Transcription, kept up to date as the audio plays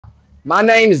My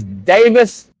name is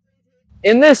Davis.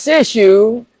 In this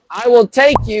issue, I will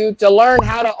take you to learn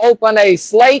how to open a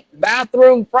slate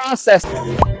bathroom process.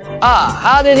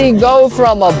 How did he go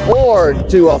from a board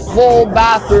to a full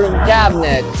bathroom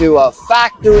cabinet to a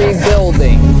factory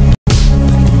building?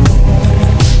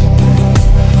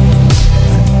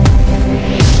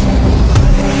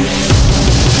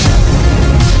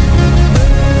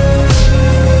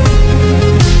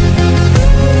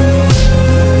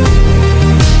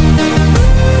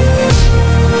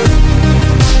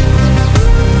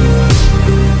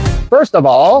 First of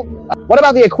all, what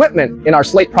about the equipment in our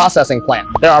slate processing plant?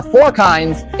 There are 4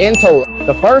 kinds in total.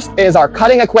 The first is our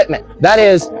cutting equipment. That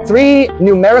is 3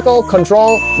 numerical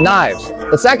control knives.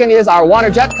 The second is our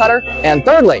waterjet cutter. And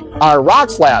thirdly, our rock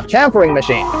slab chamfering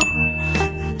machine.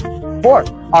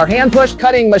 Fourth, our hand-push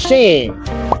cutting machine.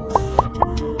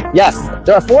 Yes,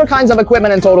 there are 4 kinds of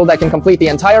equipment in total that can complete the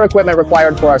entire equipment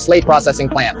required for our slate processing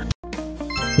plant.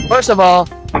 First of all,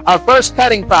 our first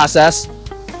cutting process,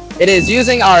 it is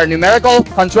using our numerical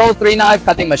control 3-knife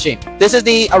cutting machine. This is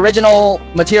the original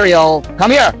material.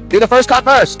 Come here, do the first cut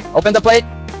first. Open the plate.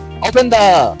 Open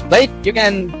the plate. You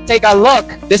can take a look.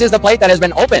 This is the plate that has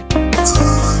been opened.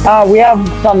 We have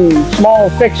some small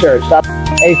fixtures.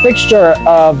 A fixture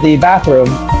of the bathroom.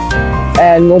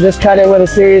 And we'll just cut it with a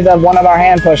series of one of our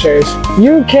hand pushers.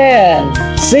 You can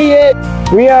see it.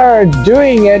 We are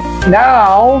doing it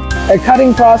now. A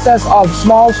cutting process of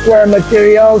small square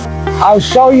materials. I'll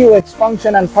show you its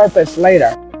function and purpose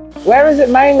later. Where is it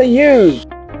mainly used?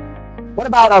 What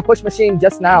about our push machine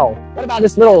just now? What about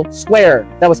this little square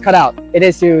that was cut out? It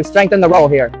is to strengthen the roll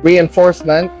here.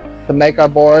 Reinforcement to make our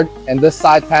board and this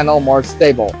side panel more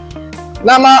stable.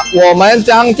 那么我们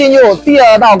将进入第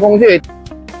二道工序。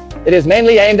 It is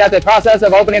mainly aimed at the process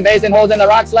of opening basin holes in the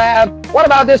rock slab. What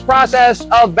about this process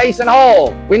of basin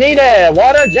hole? We need a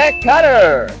WaterJet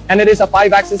cutter. And it is a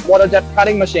 5-axis WaterJet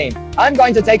cutting machine. I'm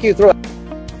going to take you through it.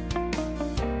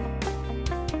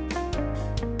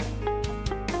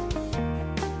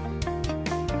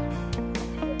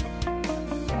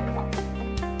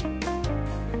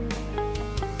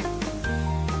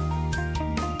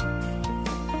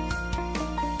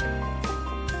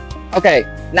 Okay,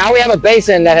 now we have a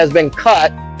basin that has been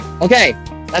cut. Okay,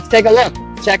 let's take a look.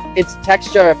 Check its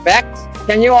texture effect.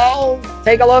 Can you all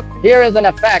take a look? Here is an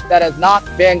effect that has not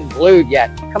been glued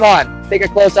yet. Come on, take a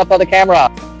close-up of the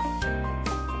camera.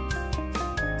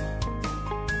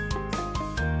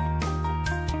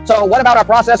 So what about our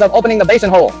process of opening the basin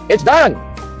hole? It's done.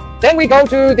 Then we go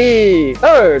to the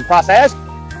third process.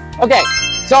 Okay,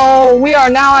 so we are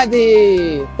now at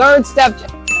the third step.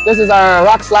 This is our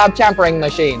rock slab chamfering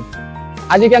machine.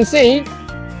 As you can see,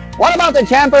 what about the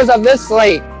chamfers of this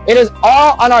slate? It is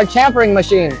all on our chamfering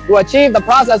machine to achieve the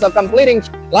process of completing.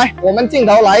 来，我们镜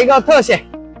头来一个特写。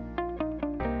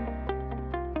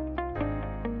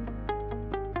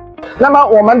那么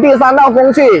我们第3道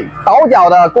工序倒角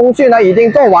的工序呢已经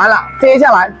做完了，接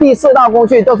下来第4道工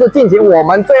序就是进行我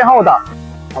们最后的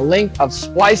a link of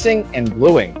splicing and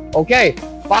gluing. Okay,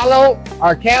 follow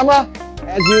our camera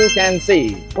as you can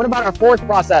see. What about our 4th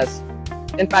process?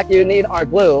 In fact, you need our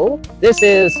glue. This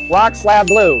is rock slab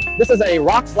glue. This is a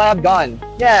rock slab gun.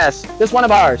 Yes, this one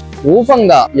of ours. 无缝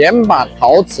的岩板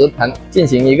陶瓷盆进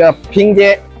行一个拼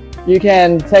接。You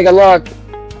can take a look.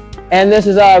 And this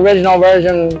is our original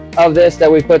version of this that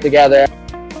we put together.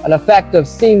 An effect of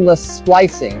seamless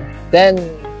splicing. Then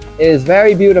it is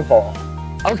very beautiful.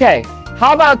 Okay,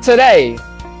 how about today?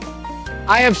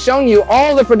 I have shown you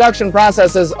all the production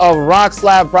processes of rock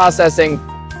slab processing.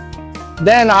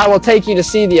 Then I will take you to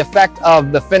see the effect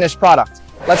of the finished product.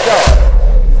 Let's go.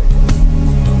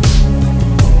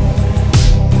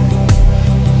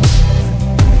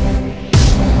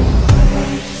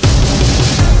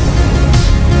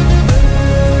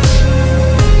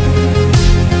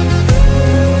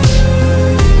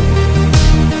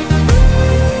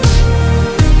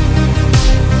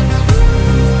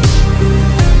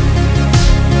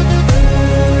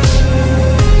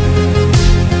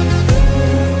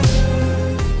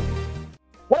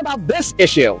 This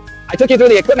issue. I took you through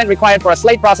the equipment required for a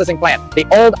slate processing plant, the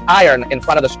old iron in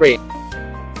front of the screen.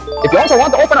 If you also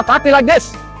want to open a factory like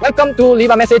this, welcome to leave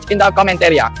a message in the comment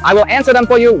area. I will answer them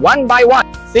for you one by one.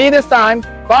 See you this time.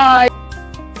 Bye.